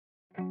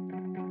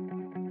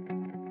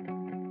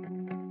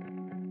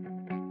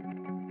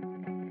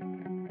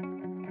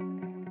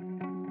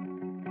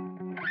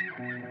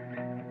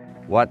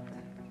What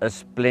a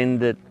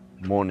splendid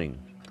morning.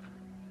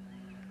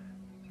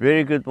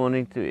 Very good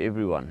morning to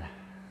everyone.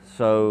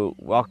 So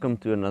welcome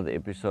to another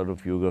episode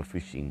of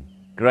HuGo-Fishing.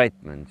 Great,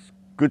 man. It's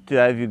good to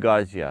have you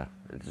guys here.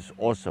 It is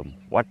awesome.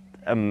 What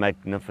a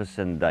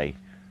magnificent day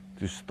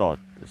to start.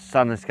 The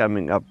sun is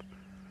coming up.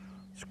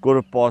 It's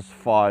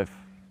 5:15.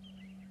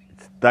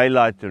 It's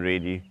daylight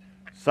already.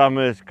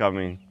 Summer is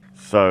coming.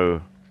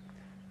 So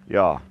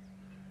yeah.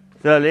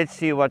 So let's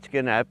see what's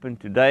going to happen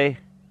today.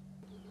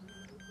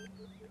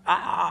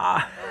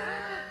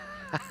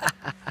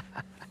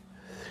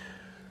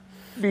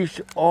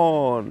 Fish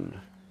on.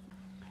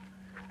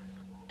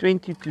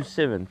 20 to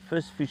 7.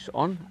 First fish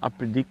on. I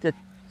predicted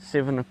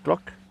 7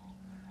 o'clock.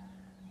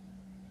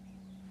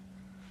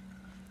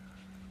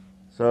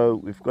 So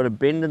we've got a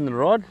bend in the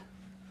rod.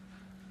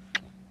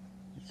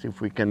 Let's see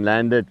if we can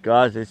land it,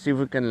 guys. Let's see if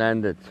we can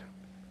land it.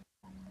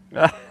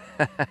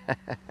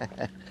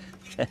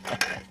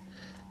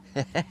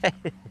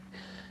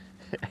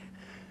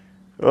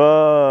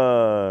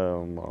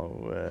 Oh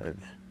my word.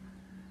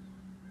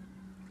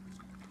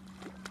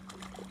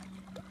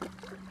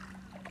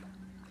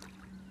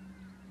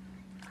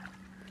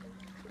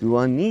 Do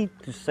I need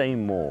to say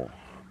more?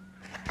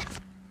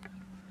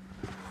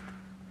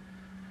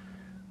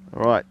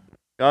 Alright,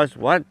 guys,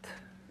 what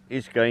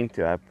is going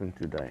to happen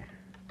today?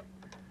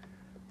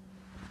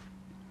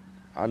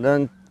 I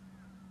don't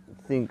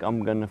think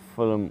I'm gonna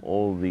film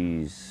all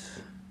these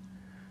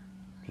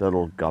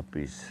little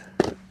guppies.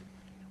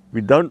 We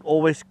don't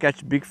always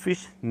catch big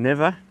fish,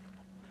 never.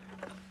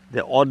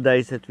 There are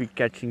days that we're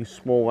catching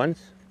small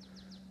ones.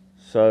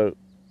 So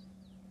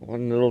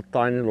one little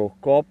tiny little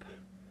carp,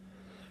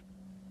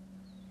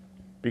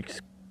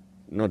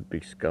 not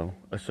big scale,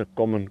 it's a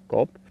common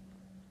carp.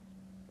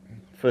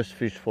 First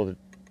fish for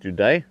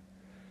today,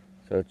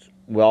 so it's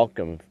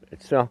welcome.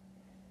 It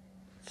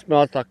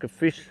smells like a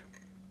fish,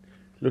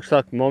 looks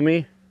like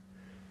mommy.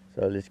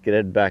 So let's get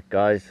it back,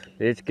 guys.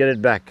 Let's get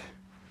it back.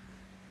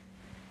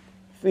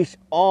 Fish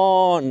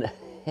on.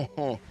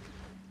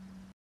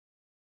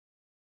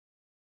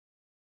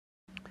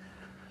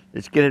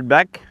 Let's get it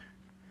back,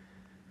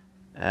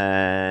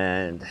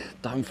 and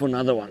time for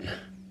another one.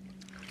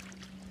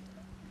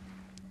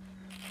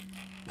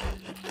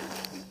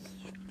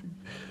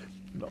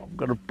 I've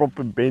got a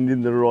proper bend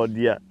in the rod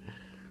here.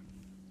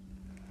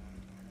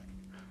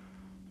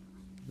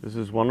 This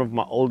is one of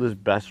my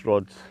oldest bass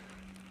rods.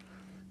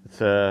 It's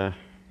a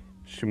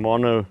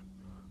Shimano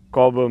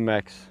Carbo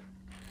Max.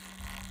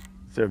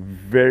 It's a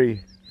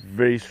very,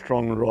 very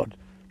strong rod.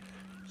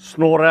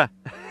 Snorer.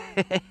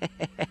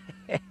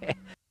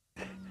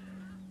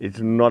 It's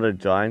not a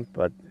giant,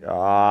 but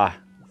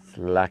it's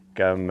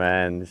lekker,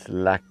 man. It's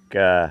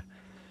lekker.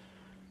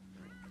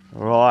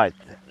 Right,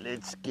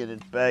 let's get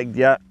it bagged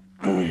here.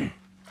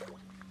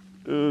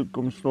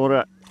 Kom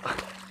snorer.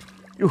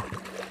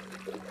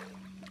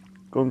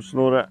 Kom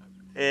snorer.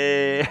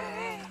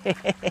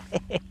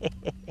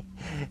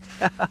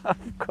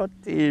 I've got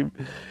him.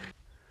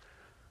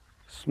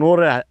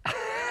 Snorer.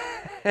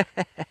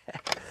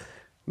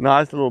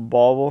 Nice little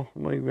barbel.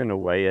 I'm not even going to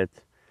weigh it.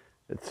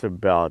 It's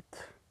about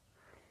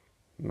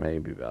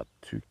maybe about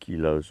 2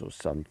 kilos or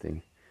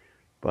something.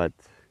 But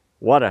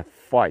what a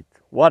fight.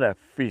 What a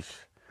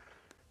fish.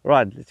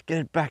 Right, let's get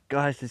it back,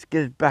 guys. Let's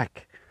get it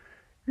back.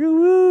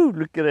 Woo,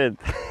 look at it.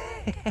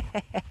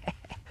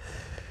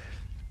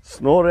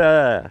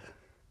 Snorer.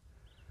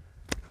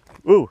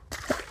 Ooh.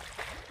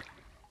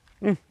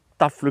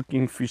 Tough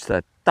looking fish,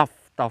 that tough.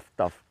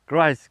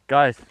 Guys,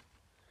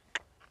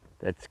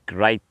 that's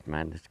great,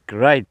 man. That's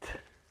great.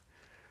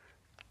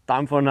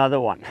 Time for another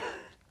one.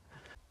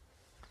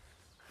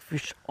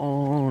 Fish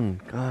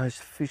on, guys.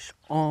 Fish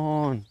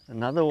on.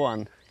 Another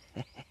one.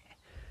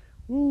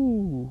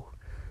 Ooh.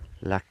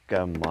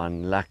 Lekker,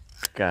 man.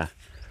 Lekker.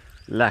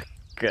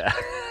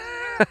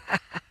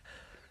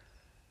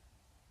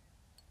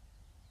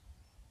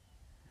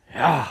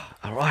 Yeah,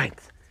 all right.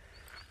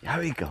 Here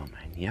we go,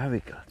 man. Here we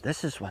go.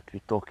 This is what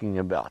we're talking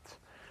about.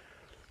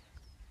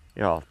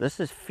 Yeah, this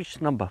is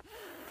fish number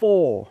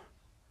 4.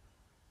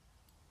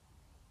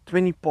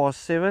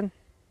 7:20.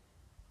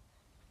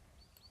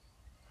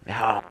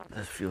 Yeah,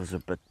 this feels a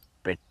bit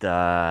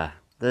better.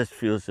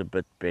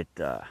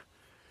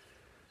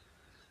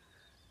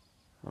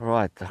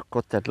 Alright, I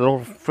got that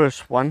little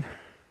first one.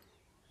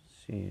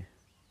 Let's see.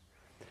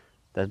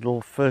 That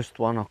little first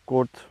one I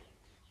caught.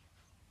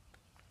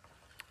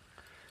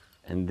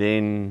 And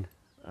then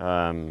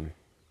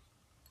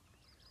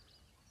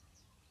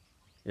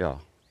yeah,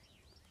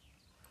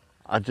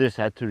 I just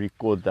had to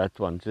record that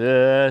one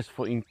just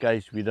for in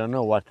case we don't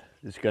know what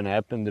is going to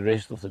happen the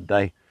rest of the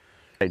day.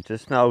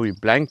 Just now we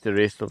blanked the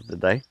rest of the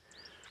day,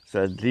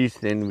 so at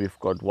least then we've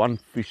got one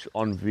fish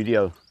on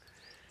video.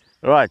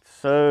 Right,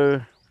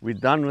 so we're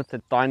done with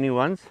the tiny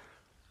ones.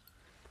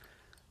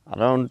 I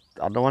don't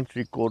want to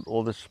record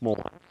all the small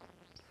ones.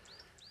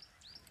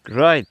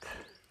 Great.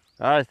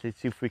 Guys, let's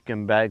see if we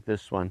can bag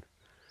this one.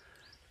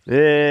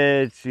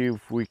 Let's see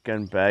if we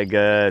can bag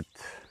it.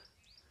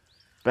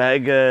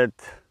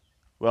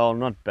 Well,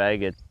 not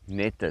bag it,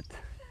 net it.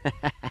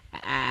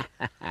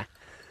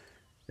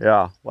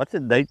 Yeah, what's the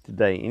date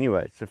today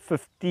anyway? It's the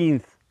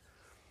 15th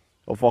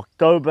of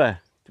October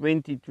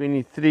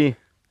 2023.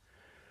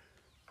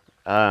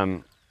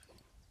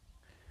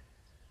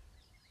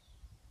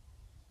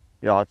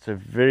 Yeah, it's a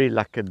very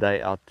lucky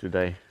day out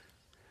today,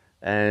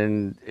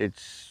 and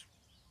it's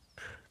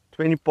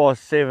 20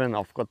 past 7.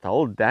 I've got the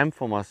whole dam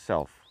for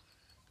myself.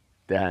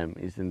 Damn,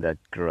 isn't that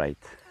great?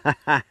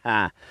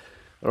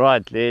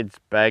 Right, let's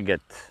bag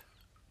it,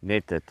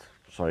 net it.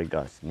 Sorry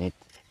guys, net.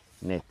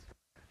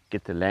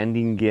 Get the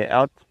landing gear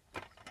out.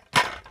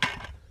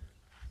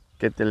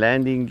 Get the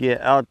landing gear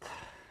out.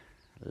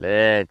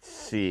 Let's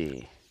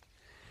see.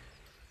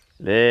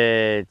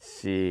 Let's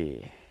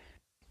see.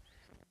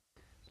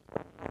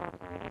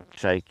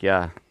 Shake,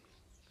 yeah.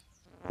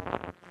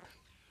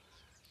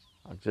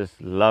 I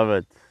just love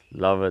it,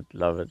 love it,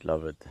 love it,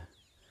 love it.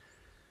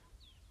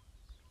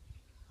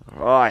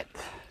 Right.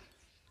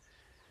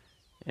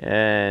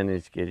 And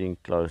it's getting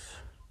close.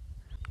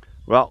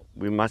 Well,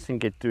 we mustn't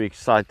get too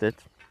excited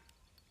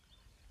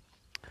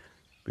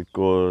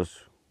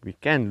because we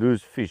can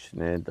lose fish.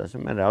 It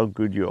doesn't matter how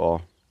good you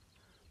are.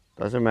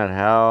 Doesn't matter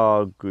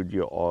how good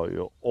you are.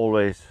 You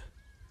always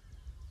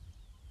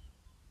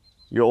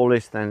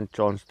stand a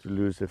chance to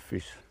lose a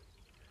fish.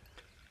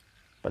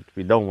 But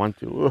we don't want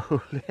to.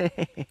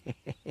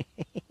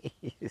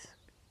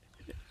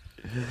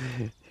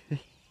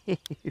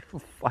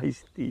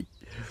 Feisty.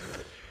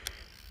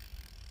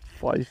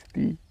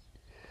 Feisty.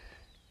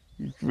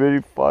 It's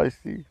very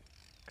feisty.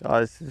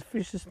 Guys, this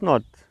fish is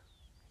not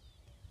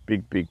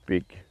big.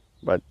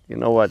 But you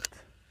know what?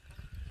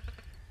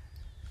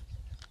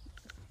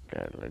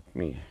 Okay, let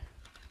me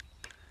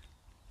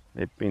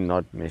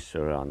not mess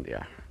around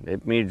here.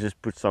 Let me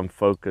just put some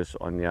focus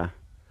on here.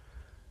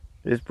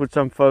 Let's put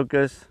some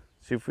focus,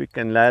 see if we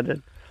can land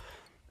it.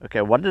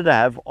 Okay, what did I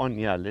have on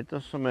here? Let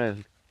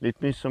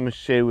me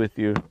share with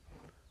you.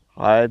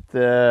 I had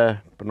the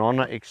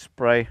banana X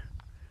spray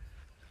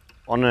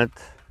on it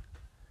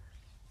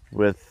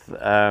with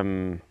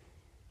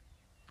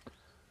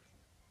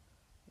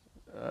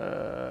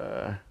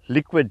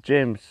liquid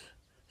gems,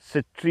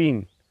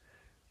 citrine.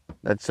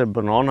 That's a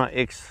banana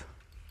X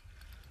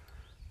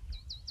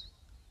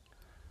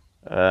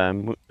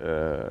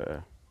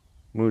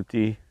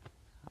Muti,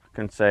 I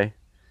can say.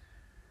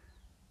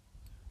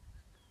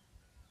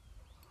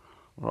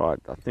 Right,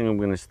 I think I'm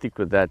going to stick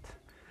with that.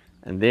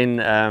 And then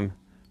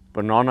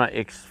banana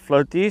X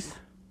floaties.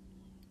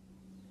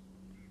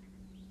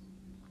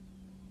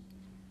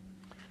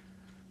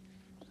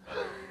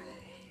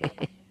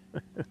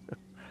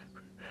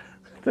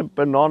 The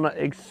banana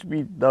X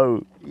sweet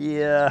dough.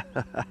 Yeah.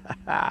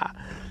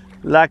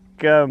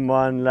 Lekker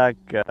man,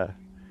 lekker.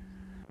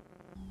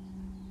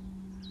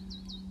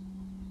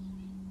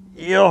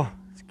 Yeah,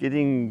 it's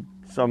getting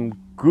some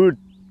good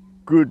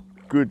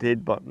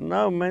head bite.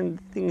 No man,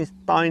 the thing is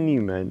tiny,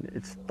 man.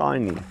 It's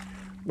tiny.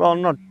 Well,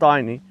 not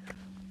tiny.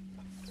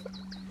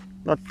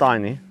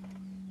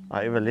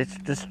 However, let's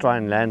just try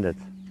and land it.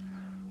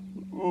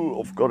 Ooh,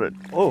 I've got it.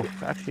 Oh,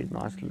 actually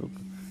nice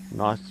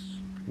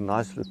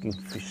looking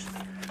fish.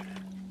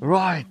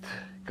 Right,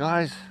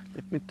 guys,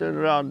 let me turn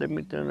around.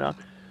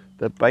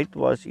 The bait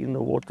was in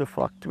the water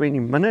for like 20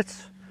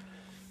 minutes.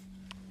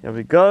 Here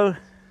we go.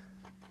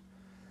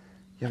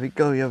 Here we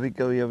go.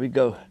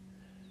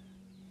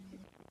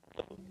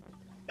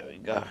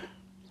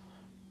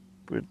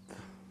 Put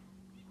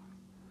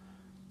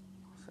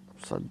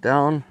upside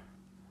down.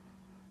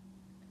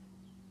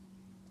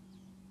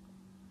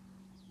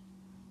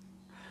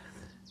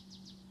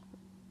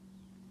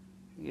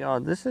 Yeah,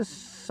 this is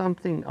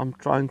something I'm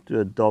trying to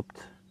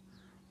adopt,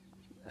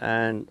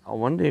 and I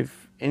wonder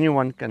if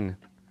anyone can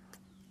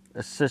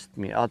assist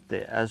me out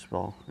there as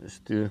well. Is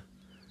to,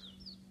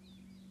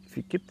 if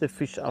you keep the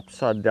fish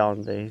upside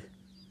down, this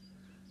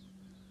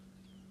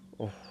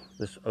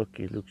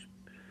okie looks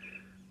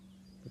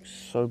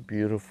so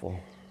beautiful.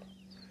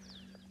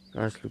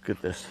 Guys, look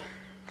at this.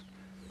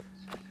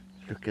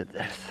 Look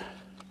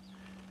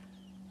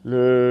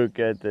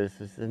at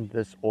this. Isn't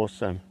this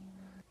awesome?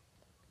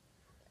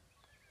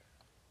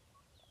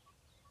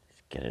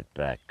 Let's get it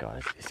back,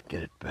 guys. Let's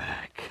get it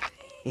back.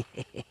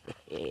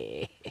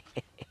 There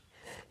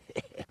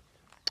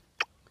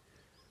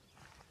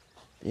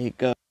you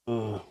go,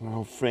 my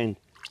old friend.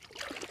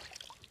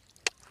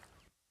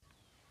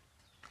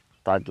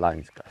 Tight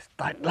lines, guys.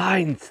 Tight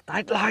lines.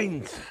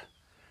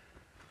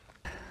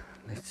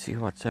 Let's see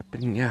what's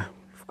happening here.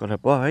 We've got a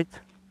bite.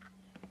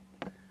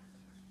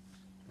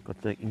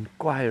 Got the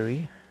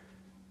inquiry.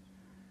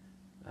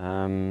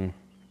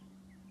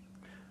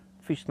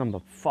 Fish number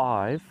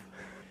 5.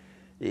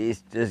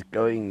 He's just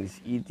going, he's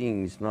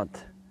eating, he's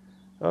not.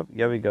 Oh,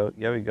 here we go.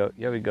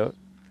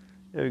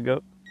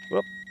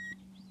 Whoop.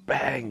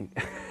 Bang.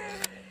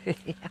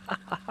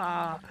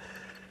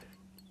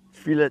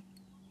 Feel it.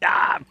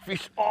 Yeah,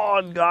 fish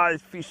on,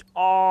 guys. Fish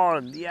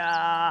on.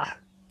 Yeah.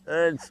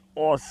 It's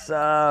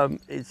awesome.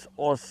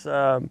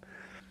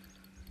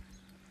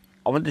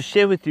 I want to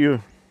share with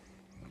you,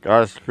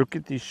 guys, look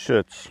at these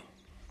shirts.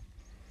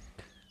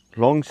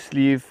 Long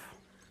sleeve,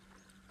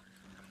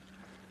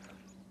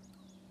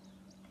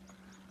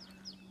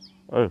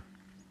 Oh,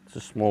 it's a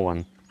small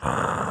one.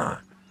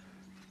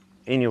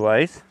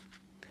 Anyways,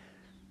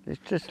 let's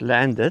just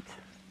land it.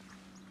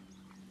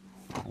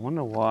 I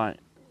wonder why.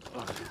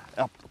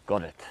 Oh,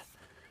 got it.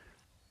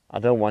 I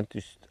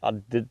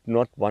did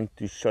not want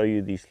to show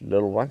you these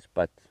little ones,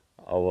 but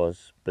I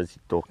was busy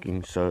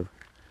talking, so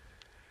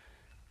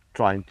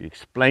trying to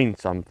explain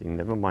something,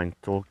 never mind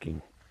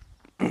talking.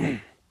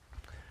 Right,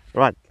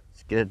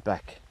 let's get it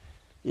back.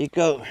 Here you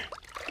go.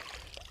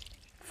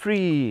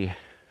 Free.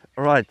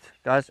 Alright,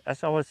 guys,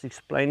 as I was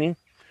explaining,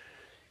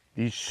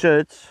 these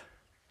shirts,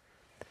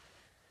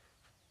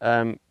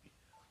 I'm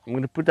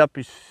gonna put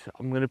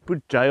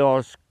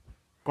JR's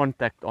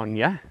contact on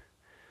here.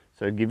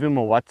 So give him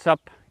a WhatsApp,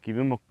 give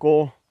him a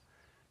call,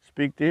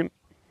 speak to him,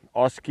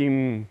 ask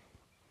him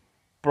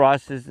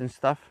prices and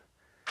stuff.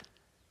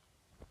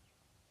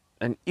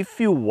 And if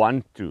you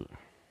want to,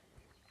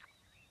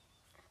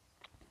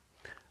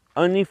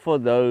 only for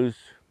those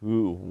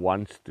who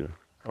wants to,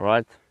 all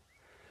right?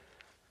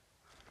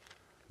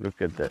 Look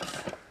at this.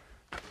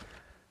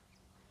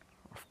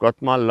 I've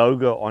got my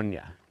logo on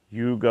here,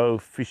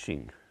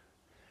 HuGo-Fishing.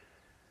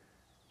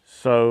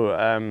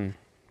 So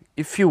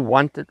if you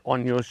want it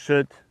on your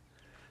shirt,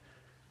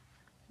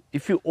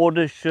 if you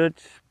order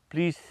shirts,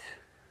 please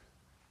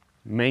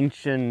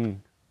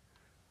mention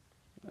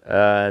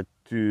to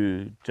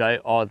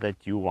JR that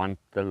you want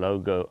the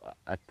logo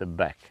at the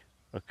back.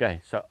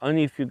 Okay, so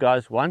only if you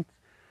guys want.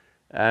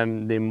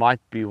 There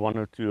might be one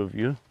or two of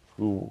you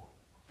who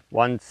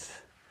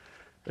wants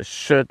a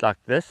shirt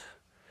like this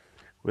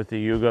with the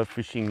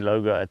HuGo-Fishing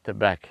logo at the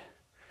back.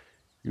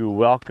 You're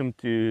welcome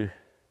to,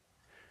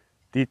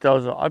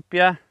 details are up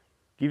here.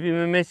 Give him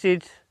a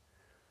message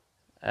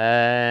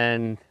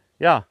and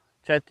yeah,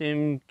 chat to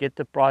him, get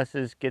the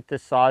prices, get the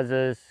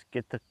sizes,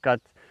 get the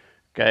cut.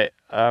 Okay,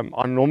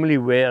 I normally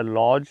wear a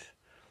large,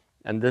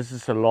 and this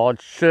is a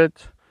large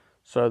shirt,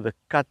 so the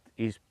cut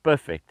is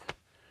perfect.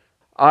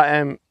 I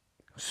am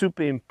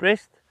super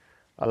impressed.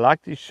 I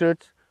like these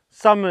shirts.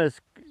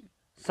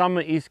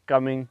 Summer is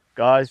coming,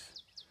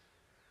 guys.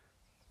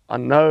 I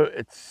know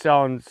it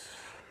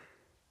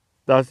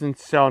doesn't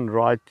sound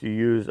right to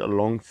use a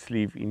long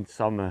sleeve in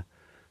summer,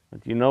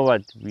 but you know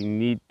what? We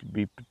need to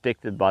be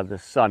protected by the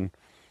sun.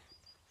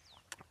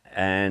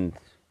 And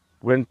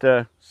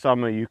winter,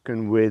 summer, you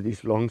can wear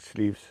these long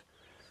sleeves.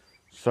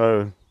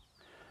 So,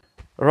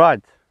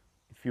 right,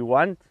 if you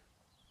want,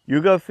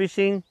 you go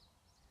fishing,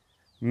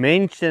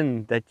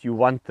 mention that you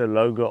want the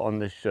logo on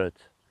the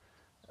shirt,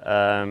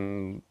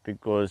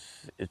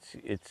 because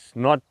it's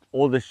not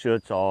all the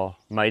shirts are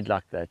made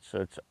like that.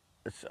 So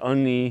it's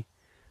only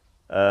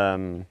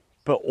per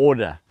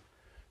order.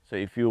 So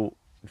if you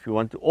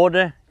want to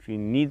order, if you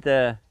need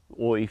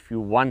or if you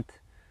want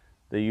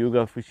the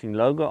HuGo-Fishing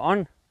logo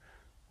on,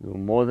 you're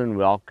more than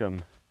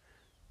welcome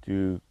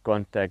to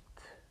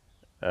contact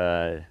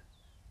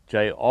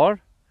JR.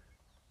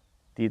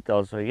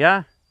 Details are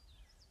here.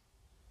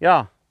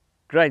 Yeah,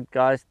 great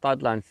guys,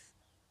 tight lines.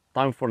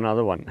 Time for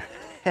another one.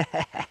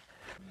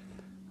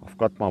 I've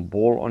got my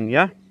ball on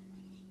here,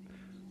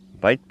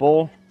 bait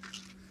ball,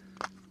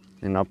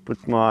 and I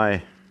put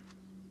my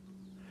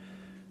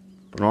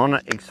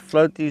Banana X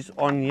floaties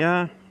on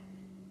here.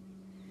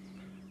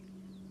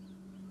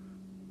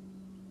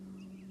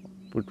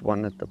 Put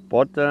one at the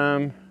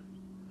bottom,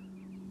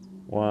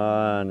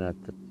 one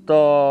at the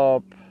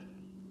top,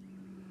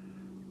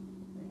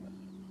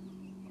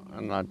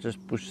 and I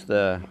just push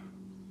the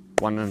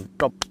one on the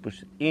top,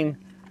 push it in.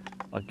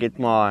 I get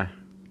my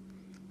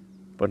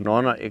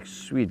Banana X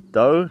sweet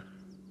dough.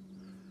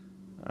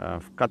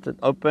 I've cut it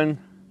open.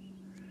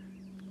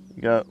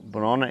 You go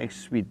Banana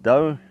X sweet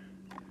dough,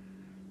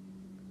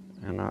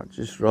 and I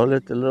just roll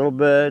it a little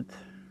bit.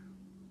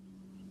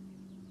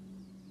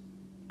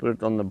 Put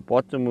it on the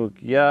bottom hook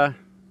here.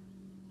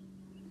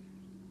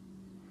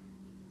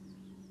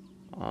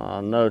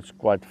 I know it's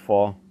quite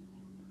far.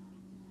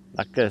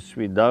 Like a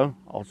sweet dough.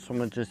 I'll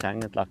somewhat just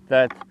hang it like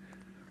that.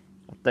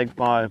 I'll take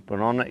my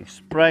Banana X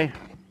spray.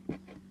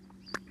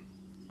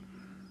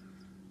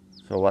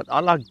 So what I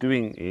like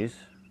doing is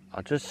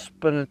I just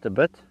spin it a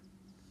bit.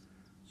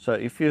 So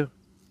if you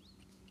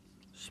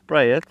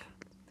spray it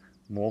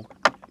more,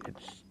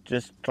 it's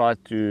just try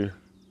to,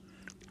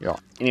 yeah,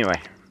 anyway.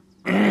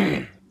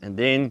 And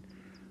then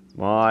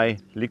my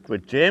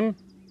liquid gem,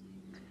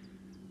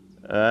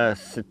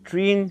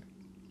 citrine,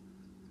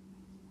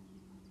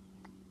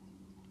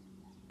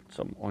 put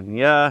some on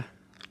here,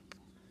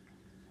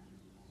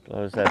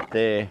 close that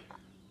there.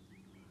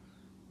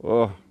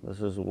 Oh,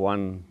 this is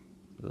one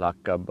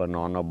like a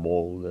banana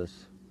ball.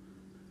 This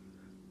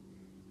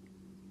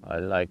I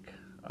like.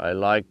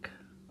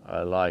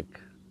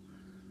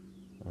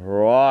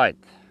 Right.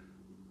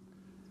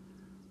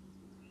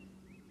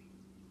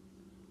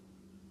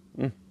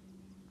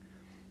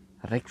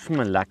 Ruikt vir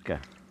my lekker.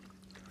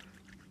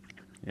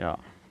 Ja,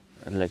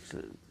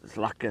 it's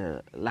like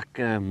a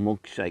lekker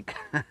milkshake.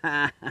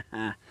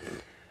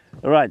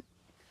 Alright.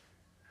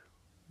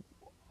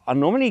 I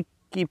normally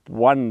keep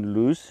one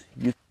loose.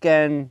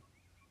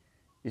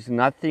 There's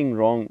nothing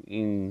wrong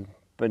in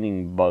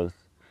pinning both.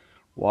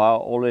 why I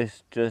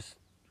always just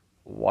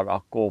what I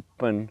call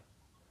pin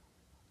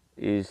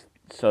is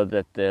so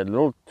that the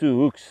little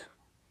two hooks,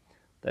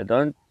 they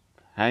don't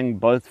hang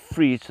both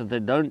free, so they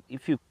don't,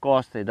 if you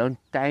cast, they don't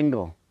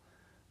tangle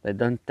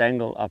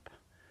up.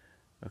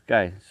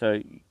 Okay, so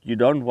you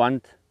don't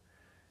want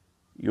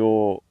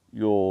your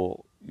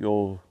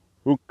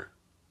hook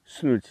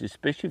snoots,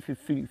 especially if you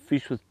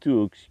fish with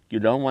two hooks, you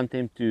don't want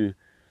them to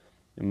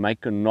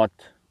make a knot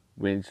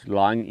when it's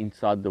lying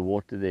inside the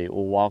water there,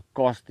 or while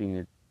casting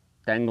it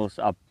tangles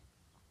up,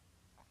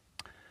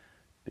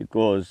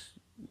 because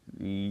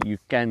you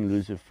can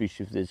lose a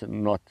fish if there's a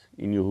knot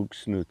in your hook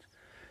snoot.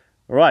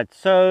 Right,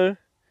 so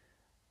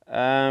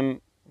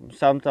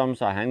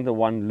sometimes I hang the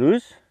one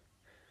loose,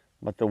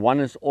 but the one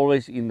is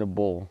always in the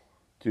ball,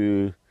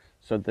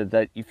 so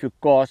that if you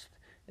cast,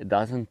 it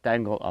doesn't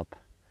tangle up.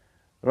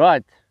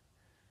 Right,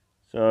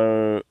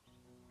 so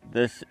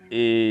this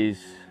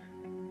is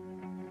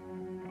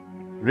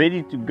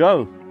ready to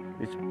go.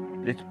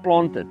 Let's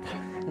plant it.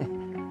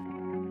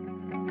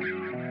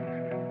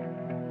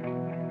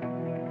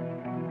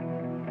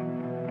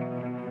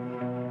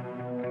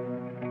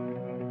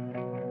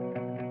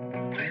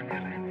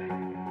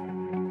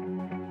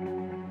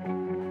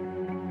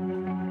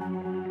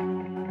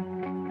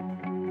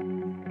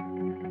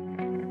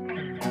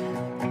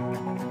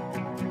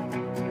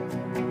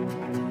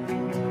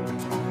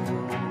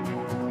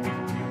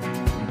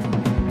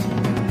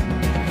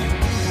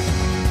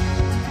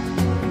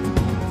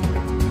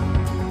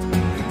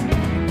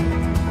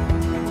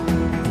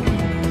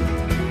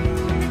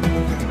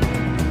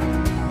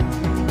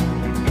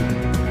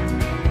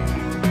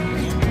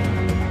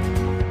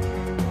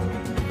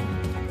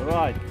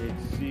 Right,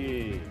 let's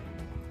see.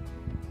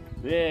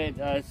 Let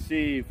us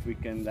see if we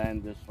can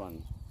land this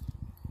one.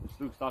 This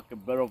looks like a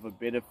bit of a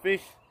better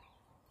fish.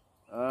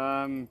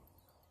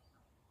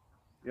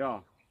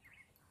 Yeah.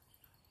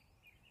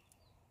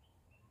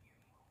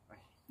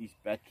 These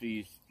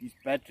batteries.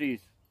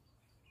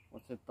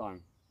 What's the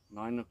time?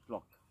 9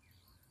 o'clock.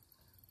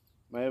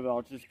 Maybe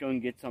I'll just go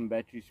and get some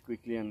batteries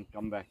quickly and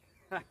come back.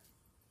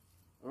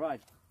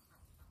 Alright.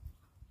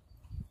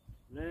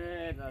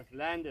 Let us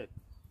land it.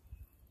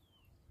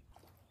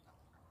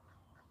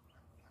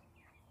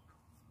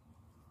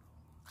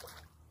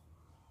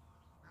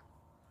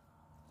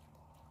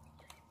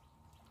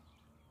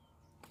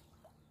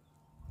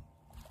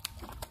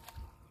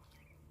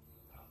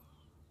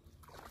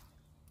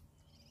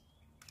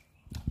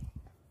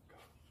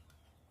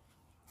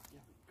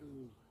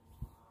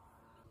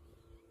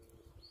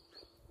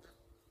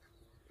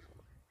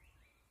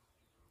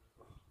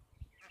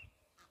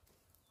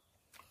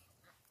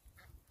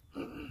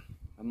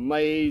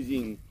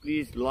 Amazing.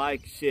 Please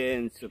like, share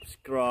and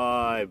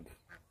subscribe.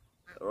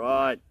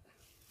 Alright.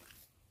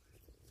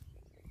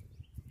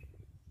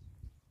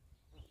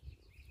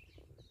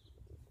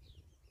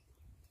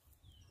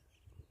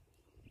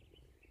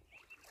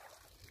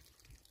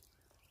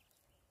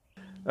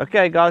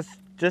 Okay guys,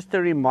 just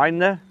a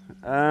reminder,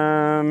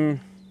 let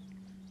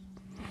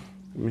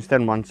me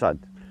stand one side.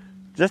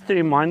 Just a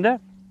reminder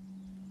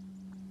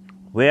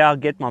where I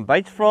get my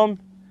baits from.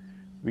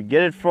 We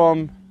get it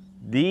from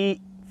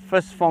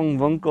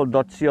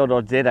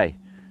visvangwinkel.co.za.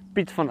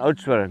 Piet van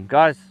Oudtshoorn.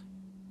 Guys,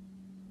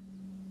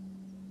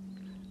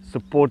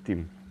 support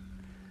him.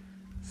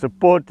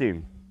 Support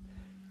him.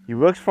 He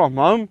works from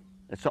home.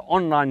 It's an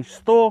online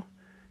store.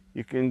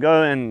 You can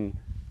go and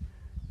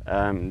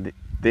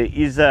there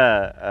is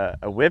a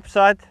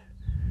website.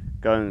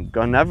 Go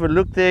and have a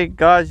look there,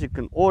 guys. You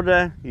can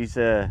order. He's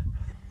a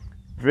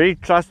very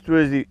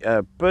trustworthy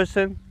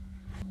person.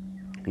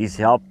 He's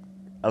helped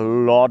a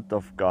lot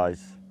of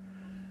guys,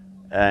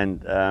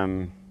 and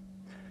there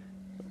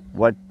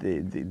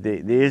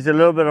is a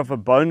little bit of a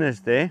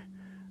bonus there,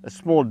 a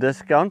small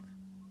discount.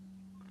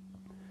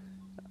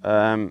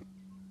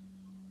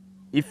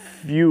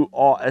 If you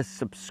are a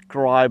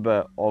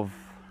subscriber of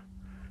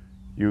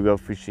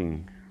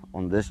HuGo-Fishing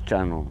on this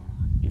channel,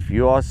 if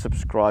you are a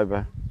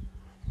subscriber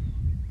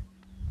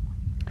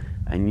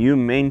and you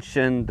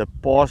mention the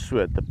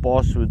password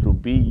will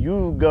be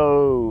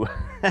HuGo,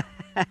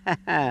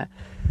 then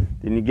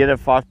you get a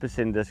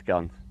 5%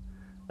 discount.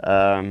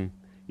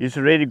 You've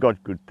already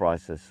got good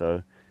prices,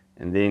 so,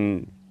 and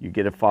then you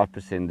get a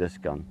 5%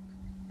 discount.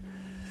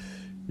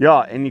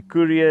 Yeah, and he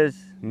couriers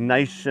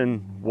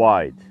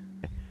nationwide.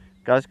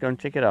 Guys, go and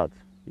check it out.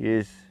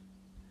 Yes.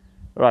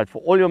 Right,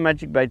 for all your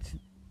magic baits,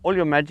 all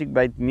your magic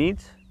bait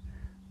needs,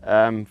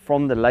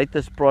 from the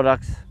latest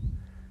products.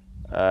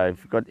 If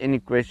you've got any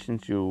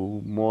questions,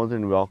 you're more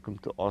than welcome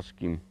to ask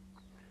him.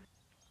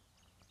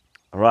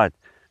 Alright,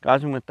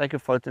 guys, I'm going to take a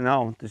photo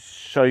now. I want to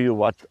show you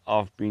what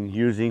I've been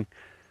using.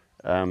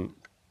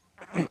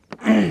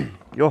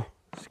 Yo,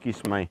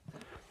 excuse me.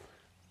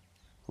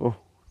 Oh,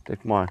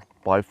 take my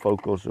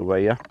bifocals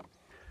away here.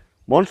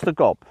 Monster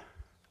Carp.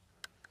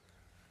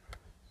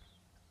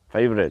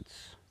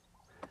 Favorites.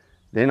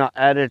 Then I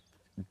added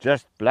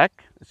just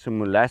black, some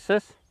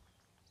molasses.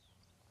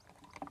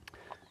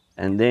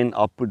 And then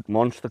I put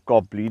Monster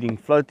Carp bleeding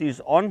floaties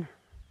on.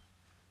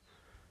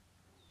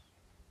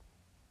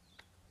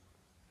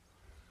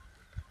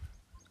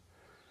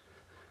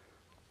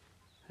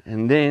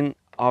 And then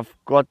I've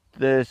got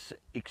this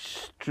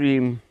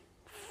extreme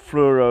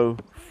fluoro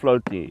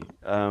floaties.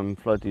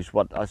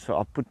 So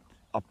I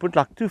put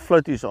like 2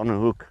 floaties on a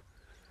hook,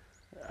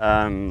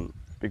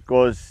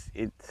 because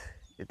it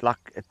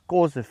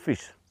calls a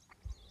fish.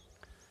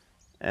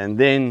 And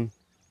then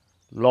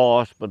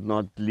last but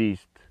not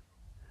least,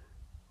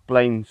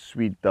 plain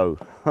sweet dough.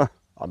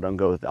 I don't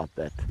go without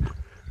that.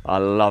 I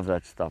love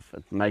that stuff.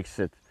 It makes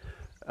it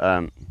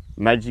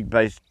magic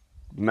baits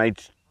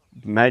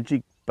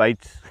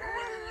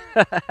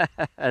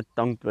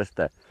tongue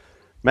twister.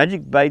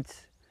 Magic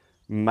baits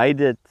made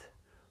it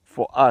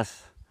for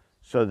us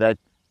so that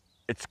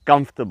it's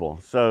comfortable.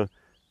 So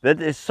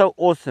that is so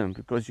awesome,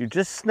 because you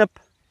just snip,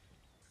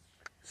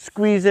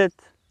 squeeze it,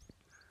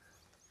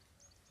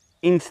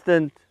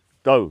 instant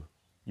dough.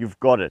 You've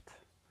got it.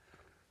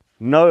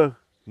 No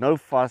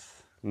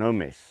fuss, no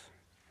mess.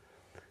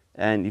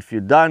 And if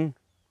you're done,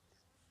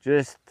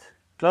 just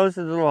close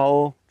the little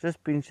hole,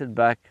 just pinch it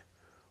back,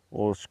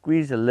 or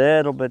squeeze a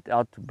little bit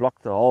out to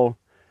block the hole,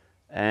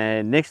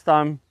 and next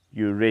time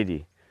you're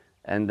ready.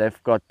 And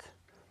they've got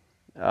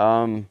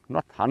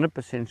not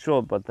 100%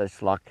 sure, but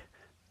there's like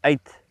eight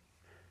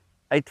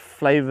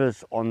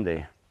flavors on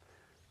there.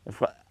 They've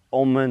got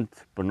almond,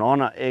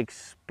 banana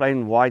eggs,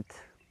 plain white,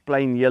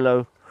 plain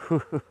yellow.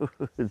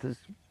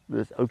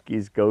 this oakie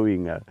is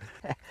going.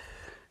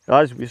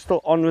 Guys, we're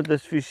still on with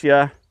this fish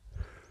here.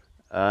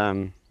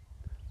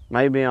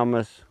 Maybe I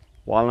must,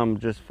 while I'm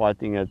just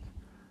fighting it,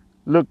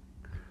 look,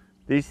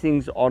 these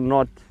things are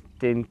not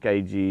 10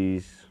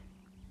 kgs,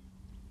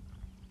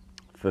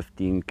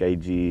 15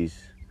 kgs,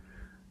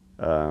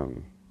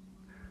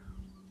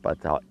 but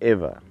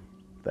however,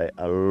 they're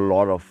a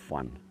lot of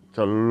fun. It's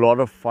a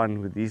lot of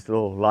fun with these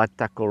little light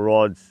tackle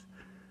rods.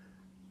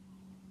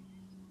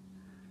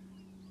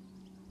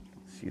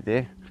 See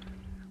there?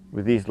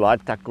 With these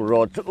light tackle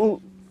rods.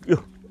 Oh,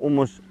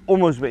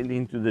 almost went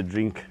into the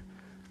drink.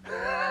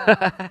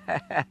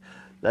 That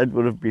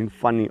would have been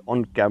funny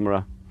on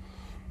camera.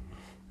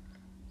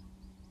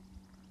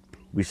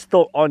 We're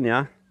still on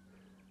here,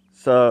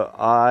 so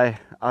I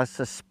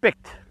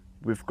suspect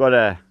we've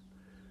got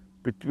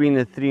between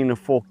a 3 and a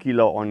 4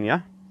 kilo on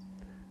here.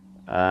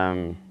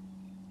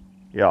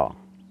 Yeah,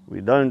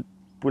 we don't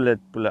pull it.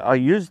 I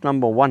use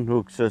number 1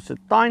 hook, so it's a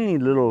tiny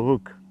little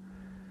hook.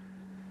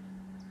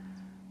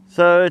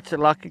 So it's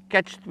like a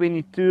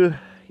catch-22.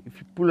 If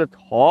you pull it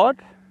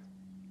hard,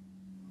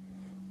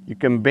 you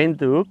can bend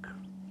the hook.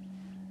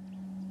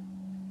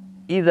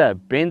 Either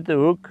bend the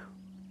hook,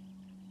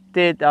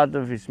 tear it out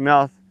of his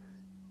mouth.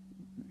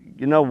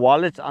 You know,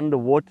 while it's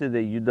underwater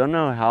there, you don't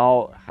know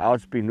how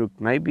it's been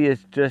hooked. Maybe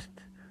it's just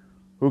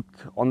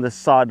hooked on the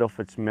side of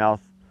its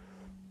mouth.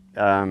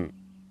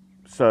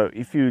 So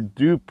if you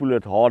do pull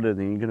it harder,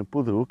 then you're going to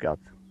pull the hook out.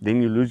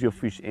 Then you lose your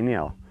fish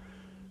anyhow.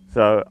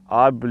 So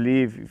I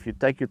believe if you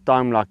take your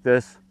time like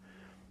this,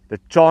 the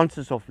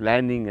chances of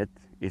landing it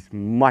is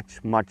much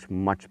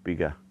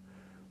bigger.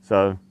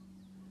 So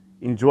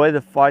enjoy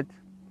the fight.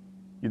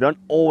 You don't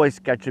always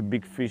catch a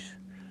big fish.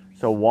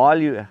 So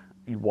while you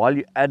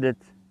add it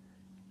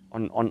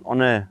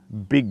on a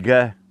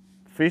bigger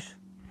fish,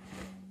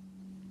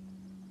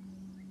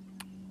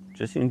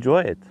 just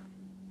enjoy it.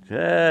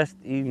 Just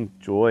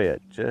enjoy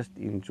it. Just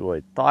enjoy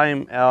it.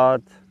 Time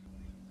out.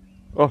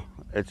 Oh,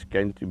 it's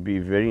going to be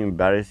very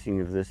embarrassing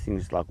if this thing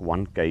is like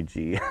 1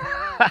 kg.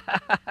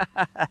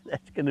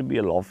 That's going to be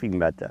a laughing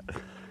matter.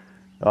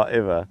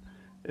 However,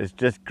 it's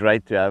just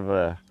great to have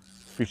a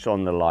fish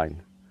on the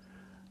line.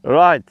 All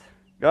right,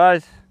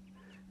 guys,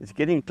 it's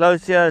getting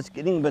close here. It's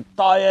getting a bit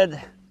tired.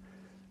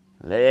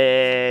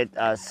 Let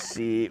us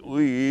see.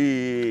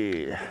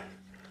 Ooh.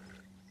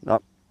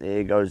 No, there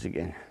it goes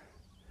again.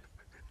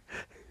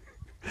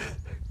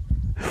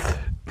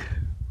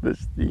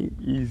 This thing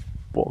is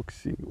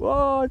boxing.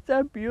 Wow, it's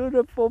a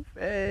beautiful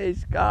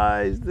fish,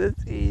 guys. This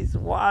is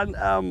one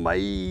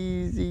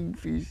amazing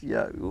fish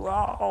here.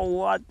 Wow,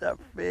 what a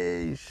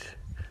fish.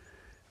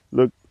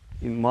 Look,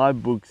 in my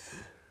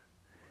books,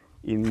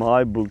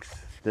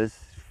 this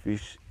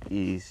fish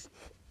is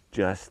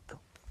just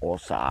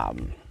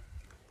awesome.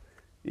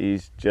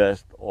 It's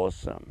just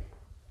awesome.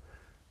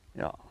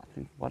 Yeah, I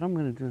think what I'm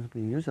going to do is I'm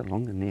going to use a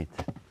longer net.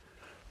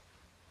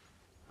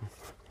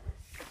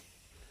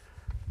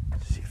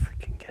 Let's see if we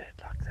can get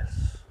it like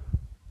this.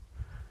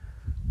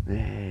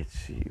 Let's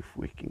see if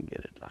we can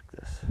get it like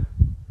this.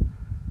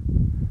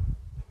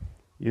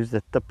 Use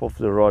the tip of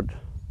the rod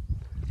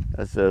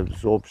as an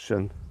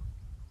absorption.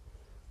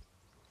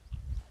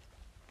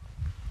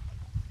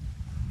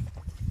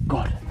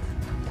 Got it.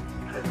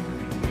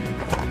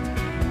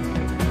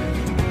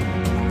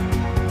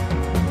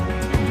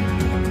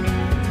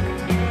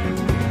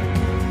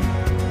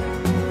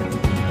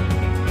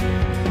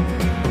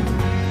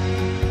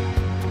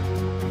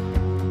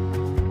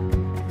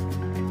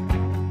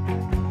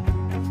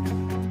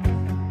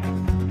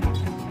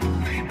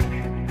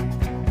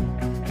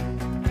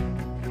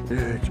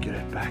 Let's get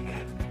it back.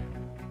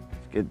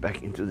 Let's get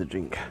back into the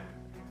drink.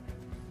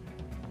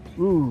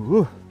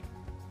 Ooh,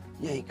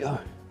 there you go.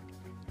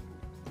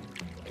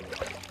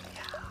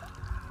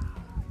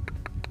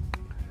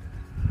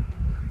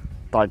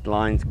 Tight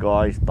lines,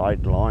 guys,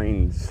 tight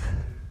lines.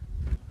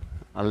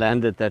 I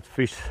landed that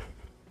fish,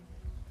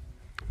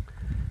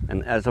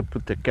 and as I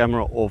put the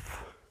camera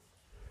off,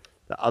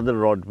 the other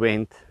rod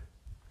went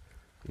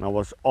and I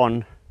was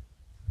on,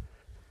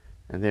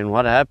 and then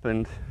what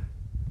happened,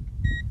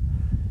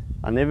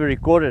 I never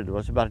recorded. It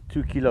was about a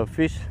 2 kilo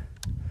fish,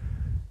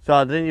 so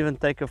I didn't even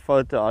take a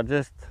photo. I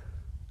just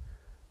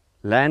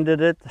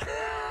landed it.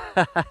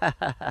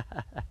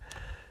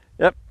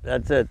 Yep,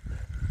 that's it.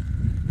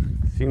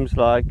 Seems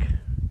like,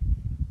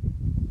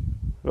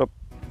 whoop,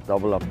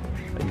 double up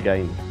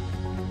again.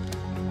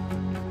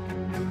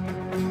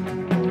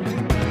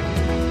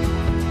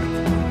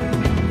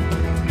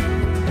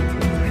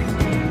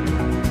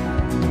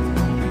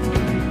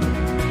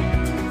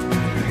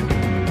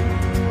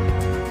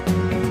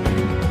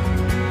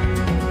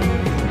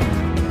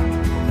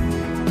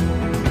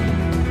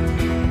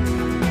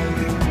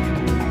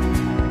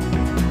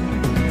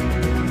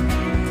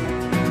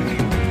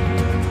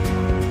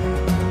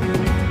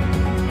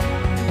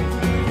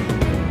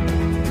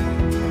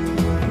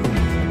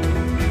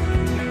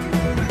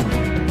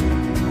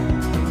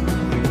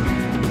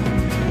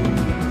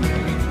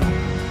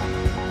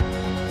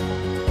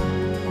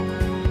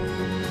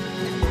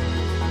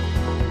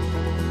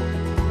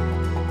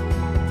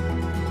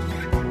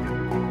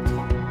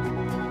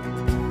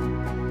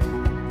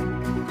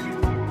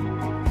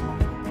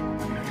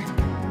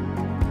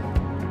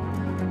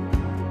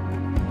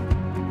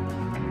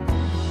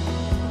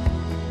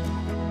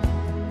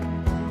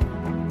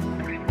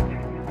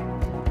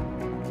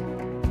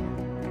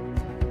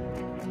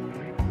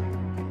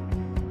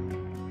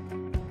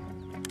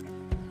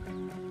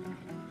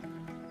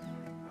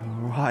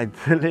 Right,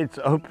 let's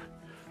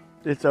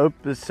hope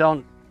the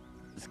sound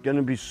is going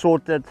to be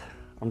sorted.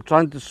 I'm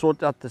trying to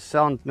sort out the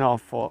sound now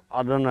for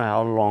I don't know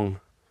how long,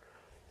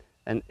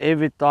 and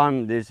every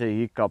time there's a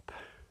hiccup,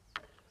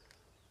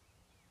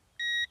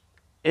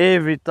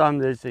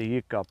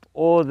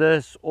 or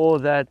this, or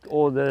that,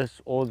 or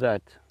this, or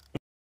that.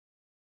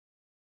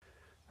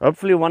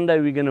 Hopefully one day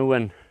we're going to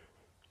win.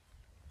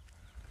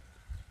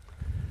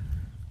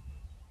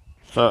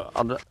 So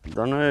I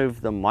don't know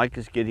if the mic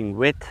is getting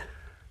wet.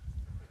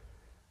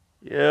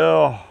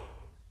 Yeah,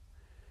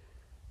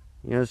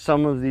 you know,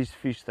 some of these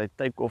fish, they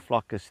take off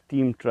like a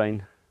steam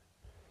train,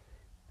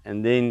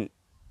 and then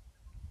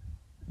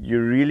you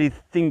really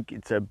think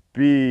it's a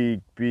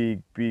big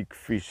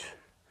fish,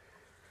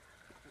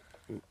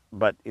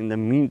 but in the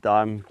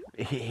meantime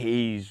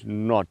he's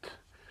not.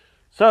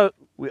 So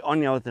we're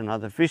on here with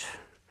another fish,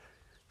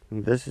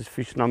 and this is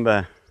fish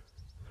number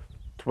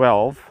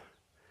 12,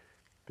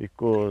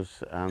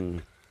 because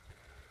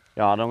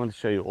yeah, I don't want to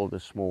show you all the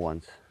small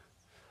ones.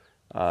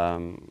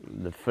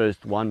 The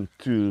first 1,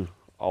 2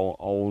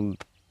 I'll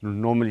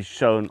normally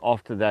show, and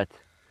after that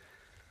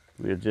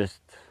we'll just,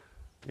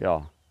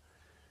 yeah,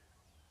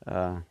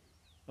 all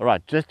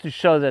right, just to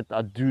show that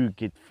I do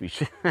get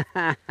fish.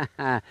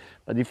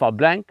 But if I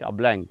blank, I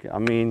blank. I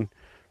mean,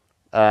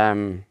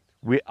 I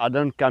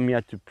don't come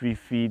here to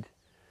pre-feed.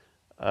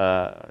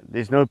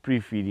 There's no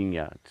pre-feeding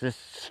here,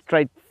 just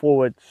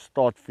straightforward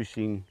start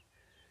fishing.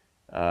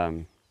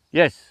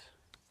 Yes,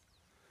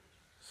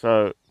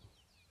 so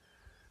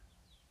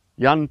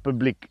Jan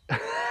Publiek.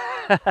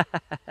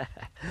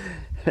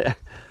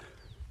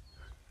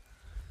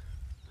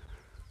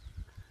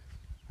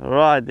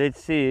 Right,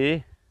 let's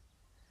see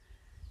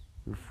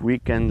if we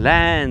can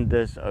land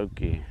this.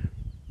 Okay.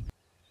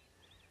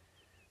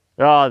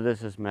 Oh,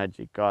 this is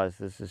magic, guys.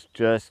 This is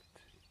just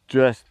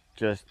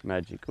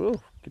magic.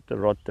 Oh, get the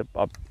rod tip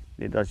up.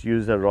 Let us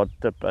use the rod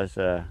tip as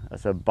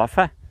a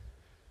buffer.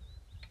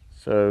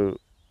 So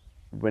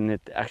when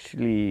it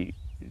actually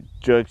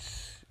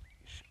jerks,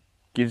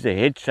 gives a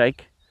head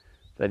shake,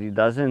 that he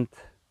doesn't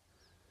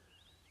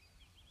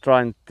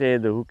try and tear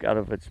the hook out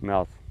of its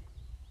mouth.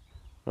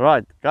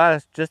 Right,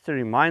 guys, just a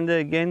reminder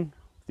again,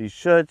 these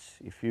shirts,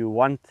 if you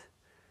want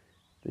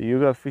the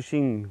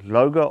HuGo-Fishing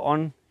logo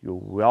on, you're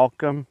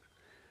welcome.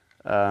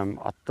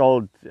 I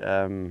told JR,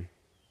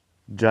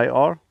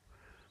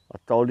 I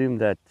told him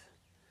that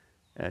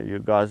you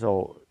guys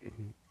are,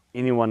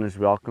 anyone is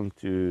welcome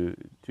to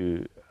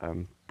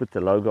put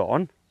the logo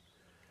on.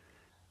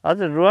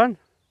 How's it, Ruan?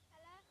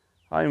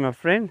 Hi, my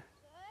friend.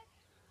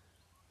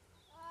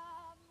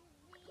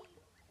 Good.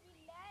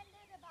 We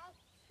landed about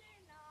 2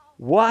 now.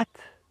 What?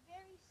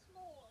 Very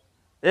small.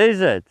 Is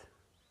it?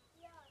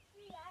 Yeah,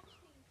 3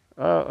 actually.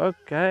 Oh,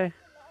 okay.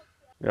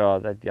 Yeah,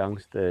 that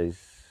youngster is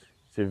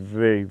a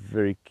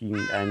very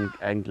keen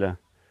angler,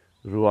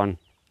 Ruan.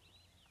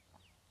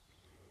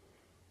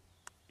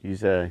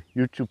 He's a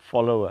YouTube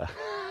follower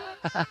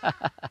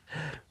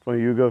for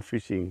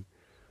HuGo-Fishing.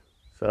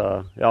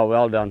 So yeah,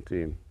 well done to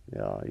him.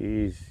 Yeah,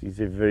 he's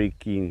a very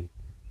keen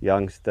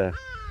youngster,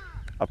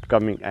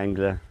 upcoming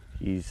angler.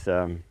 He's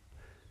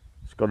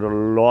got a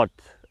lot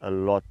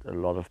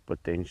of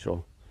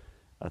potential.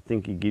 I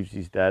think he gives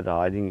his dad a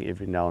hiding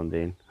every now and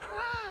then.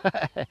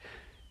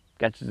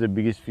 Catches the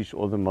biggest fish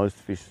or the most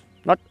fish.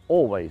 Not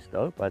always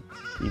though, but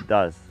he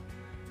does.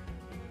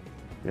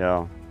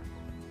 Yeah.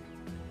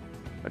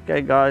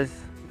 Okay guys,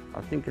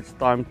 I think it's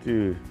time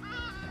to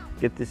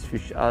get this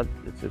fish out.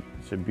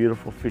 It's a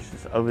beautiful fish.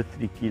 It's over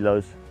 3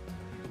 kilos.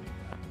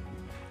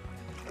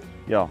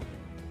 Yeah,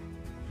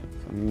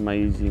 it's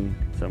amazing.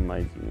 It's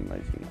amazing,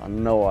 amazing. I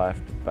know I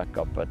have to pack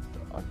up, but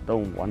I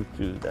don't want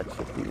to. That's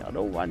the thing. I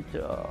don't want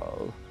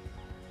to.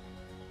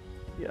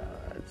 Yeah,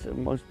 it's the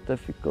most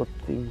difficult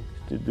thing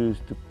to do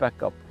is to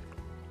pack up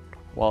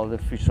while the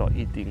fish are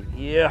eating.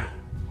 Yeah.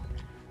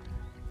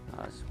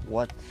 Guys,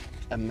 what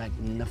a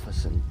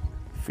magnificent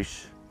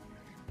fish.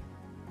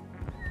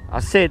 I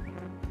said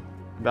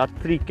about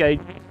 3 kg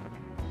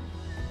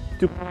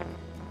to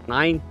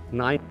 9.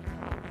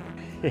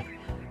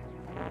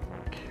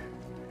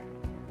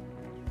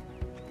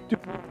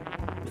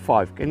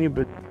 5. Can you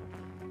bet?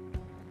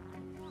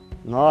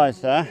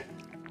 Nice, huh?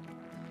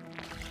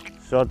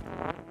 Shot.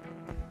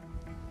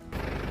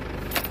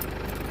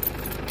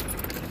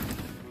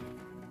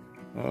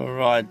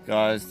 Alright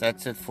guys,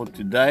 that's it for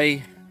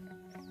today.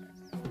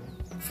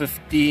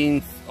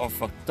 15th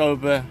of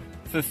October,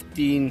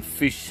 15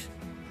 fish.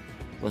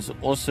 Was an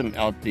awesome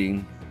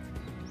outing.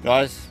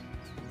 Guys,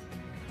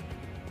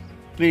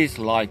 please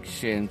like,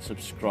 share and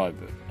subscribe.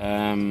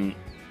 I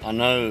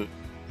know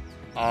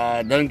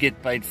I don't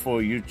get paid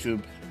for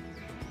YouTube,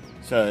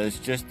 so it's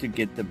just to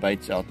get the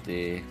baits out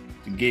there,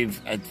 to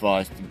give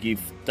advice, to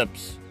give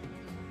tips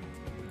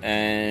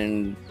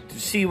and to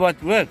see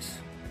what works.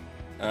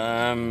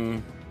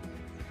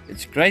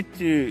 It's great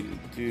to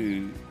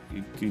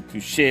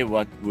share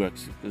what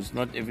works, because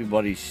not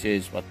everybody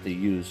shares what they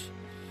use.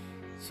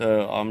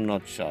 So I'm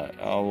not shy.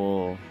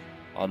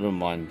 I don't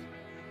mind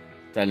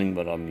telling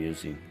what I'm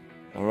using.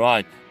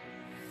 Alright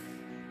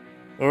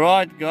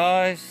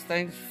guys,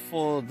 thanks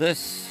for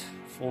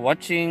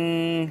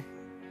watching.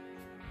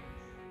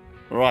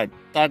 Alright,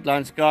 tight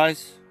lines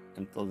guys,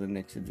 until the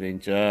next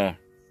adventure.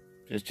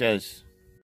 Cheers.